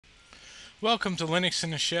Welcome to Linux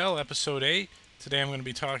in a Shell, Episode 8. Today I'm going to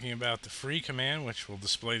be talking about the free command, which will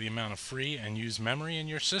display the amount of free and used memory in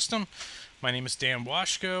your system. My name is Dan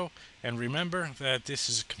Washko, and remember that this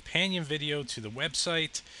is a companion video to the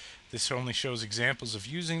website. This only shows examples of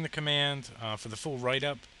using the command. For the full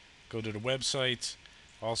write-up, go to the website.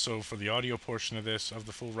 Also, for the audio portion of this, of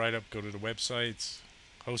the full write-up, go to the website.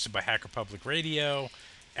 Hosted by Hacker Public Radio.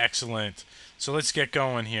 Excellent. So let's get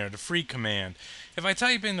going here. The free command. If I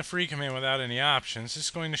type in the free command without any options, it's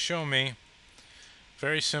going to show me,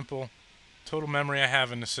 very simple, total memory I have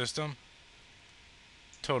in the system,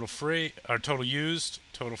 total free, or total used,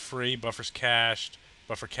 total free, buffers cached,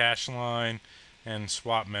 buffer cache line, and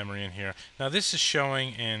swap memory in here. Now this is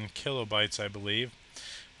showing in kilobytes, I believe.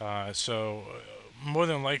 More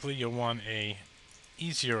than likely you'll want a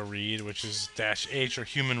easier read, which is -H or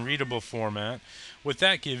human readable format. What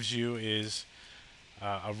that gives you is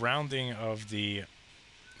a rounding of the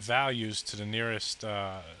values to the nearest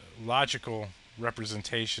logical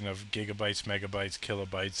representation of gigabytes, megabytes,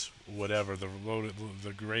 kilobytes, whatever,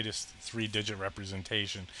 the greatest three-digit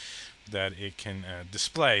representation that it can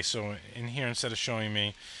display. So in here, instead of showing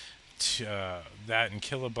me that in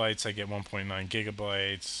kilobytes, I get 1.9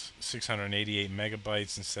 gigabytes, 688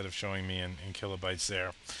 megabytes instead of showing me in kilobytes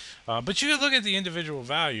there. But you can look at the individual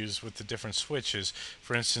values with the different switches.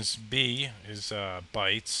 For instance, B is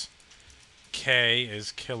bytes, K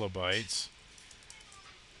is kilobytes,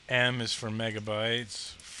 M is for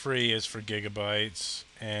megabytes, free is for gigabytes,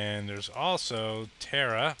 and there's also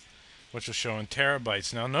tera, which will show in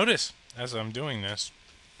terabytes. Now notice, as I'm doing this,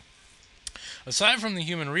 aside from the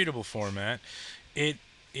human readable format, it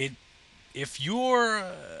if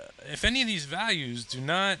if any of these values do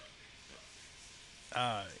not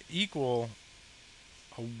equal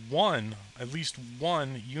at least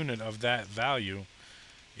one unit of that value,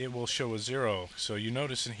 it will show a 0. So you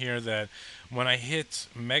notice in here that when I hit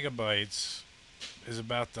megabytes is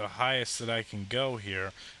about the highest that I can go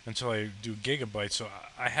here until I do gigabytes. So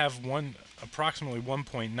I have approximately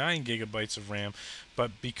 1.9 gigabytes of RAM,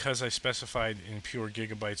 but because I specified in pure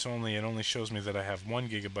gigabytes only, it only shows me that I have 1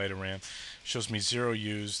 gigabyte of RAM. It shows me 0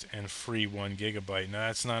 used and free 1 gigabyte. Now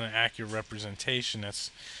that's not an accurate representation.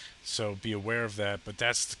 So be aware of that, but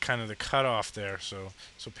that's kind of the cutoff there. So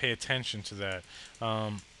pay attention to that.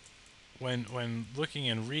 When looking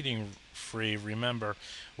and reading free, remember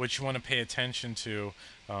what you want to pay attention to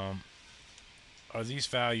are these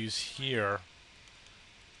values here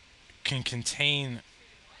can contain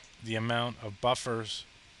the amount of buffers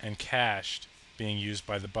and cached being used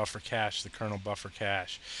by the buffer cache, the kernel buffer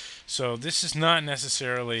cache. So this is not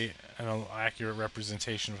necessarily an accurate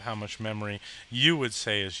representation of how much memory you would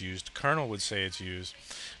say is used. Kernel would say it's used,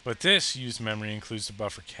 but this used memory includes the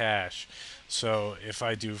buffer cache. So if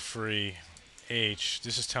I do free H,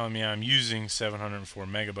 this is telling me I'm using 704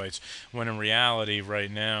 megabytes, when in reality right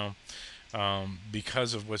now,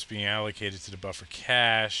 because of what's being allocated to the buffer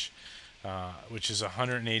cache, which is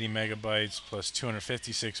 180 megabytes plus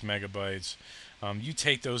 256 megabytes. You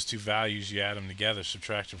take those two values, you add them together,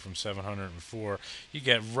 subtract them from 704, you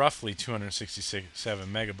get roughly 267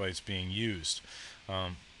 megabytes being used.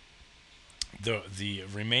 The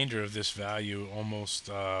remainder of this value, almost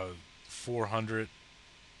 400,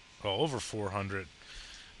 well, over 400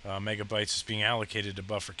 megabytes is being allocated to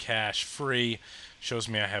buffer cache free. Shows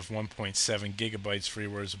me I have 1.7 gigabytes free,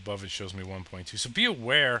 whereas above it shows me 1.2. So be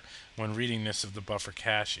aware when reading this of the buffer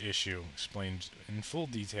cache issue, explained in full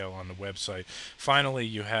detail on the website. Finally,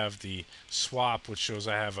 you have the swap, which shows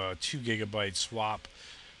I have a 2 gigabyte swap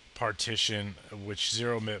partition, which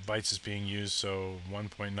 0 bytes is being used, so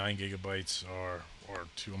 1.9 gigabytes or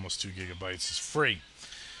almost 2 gigabytes is free.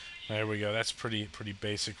 There we go. That's pretty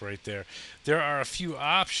basic right there. There are a few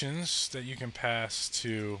options that you can pass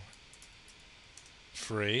to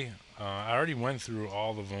free. I already went through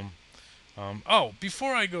all of them.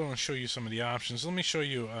 Before I go and show you some of the options, let me show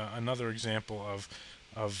you another example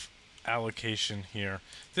of allocation here.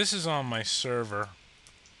 This is on my server,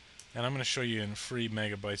 and I'm going to show you in free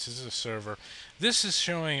megabytes. This is a server. This is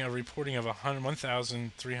showing a reporting of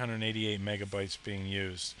 1,388 megabytes being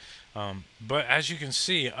used. But as you can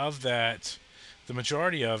see, of that, the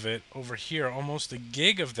majority of it over here, almost a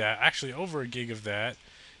gig of that, actually over a gig of that,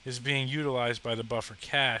 is being utilized by the buffer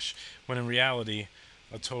cache, when in reality,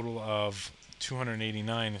 a total of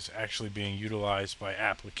 289 is actually being utilized by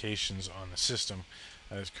applications on the system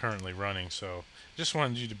that is currently running. So Just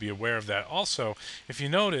wanted you to be aware of that. Also, if you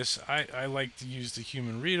notice, I like to use the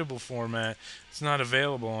human readable format. It's not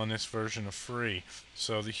available on this version of free.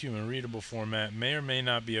 So the human readable format may or may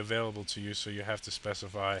not be available to you, so you have to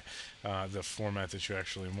specify the format that you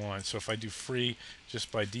actually want. So if I do free,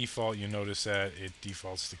 just by default, you notice that it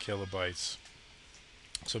defaults to kilobytes.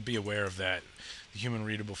 So be aware of that. The human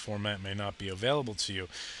readable format may not be available to you.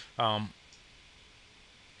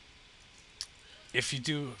 If you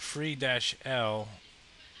do free-L,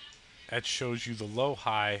 that shows you the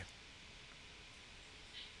low-high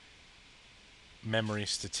memory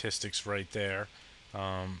statistics right there.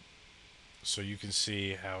 So you can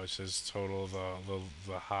see how it says total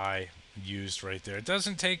the high used right there. It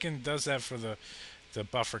doesn't take and does that for the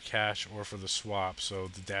buffer cache or for the swap, so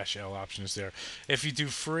the -L option is there. If you do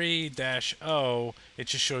free-O, it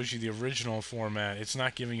just shows you the original format. It's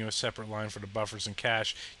not giving you a separate line for the buffers and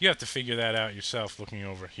cache. You have to figure that out yourself looking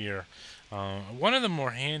over here. One of the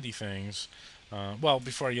more handy things, well,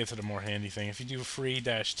 before I get to the more handy thing, if you do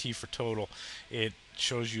free-T for total, it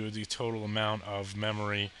shows you the total amount of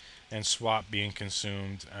memory and swap being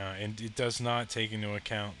consumed, and it does not take into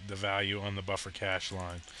account the value on the buffer cache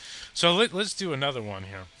line. So let's do another one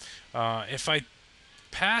here. If I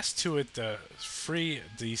pass to it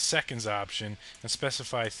the seconds option and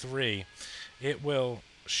specify 3, it will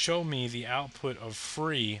show me the output of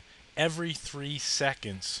free every 3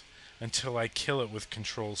 seconds until I kill it with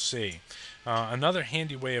Control C. Another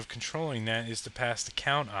handy way of controlling that is to pass the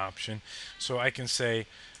count option, so I can say,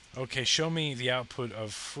 okay, show me the output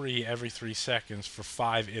of free every 3 seconds for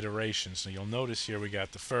 5 iterations. So you'll notice here we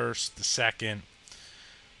got the first, the second,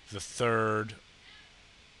 the third,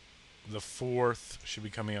 the fourth should be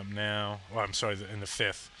coming up now. Oh, I'm sorry, and the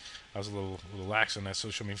fifth. I was a little lax on that. So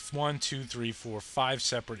show me 1, 2, 3, 4, 5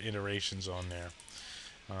 separate iterations on there.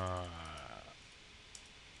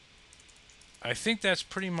 I think that's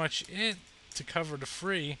pretty much it to cover the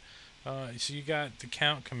free. So you got the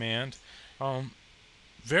count command.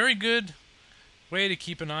 Very good way to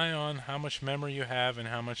keep an eye on how much memory you have and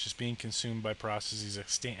how much is being consumed by processes. A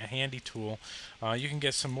handy tool. You can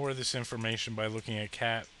get some more of this information by looking at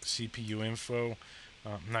cat CPU info,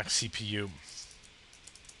 not CPU,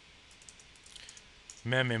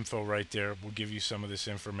 mem info right there will give you some of this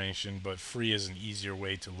information, but free is an easier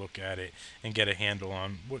way to look at it and get a handle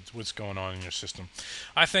on what's going on in your system.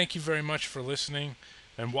 I thank you very much for listening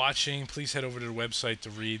and watching. Please head over to the website to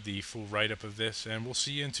read the full write-up of this, and we'll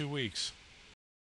see you in 2 weeks.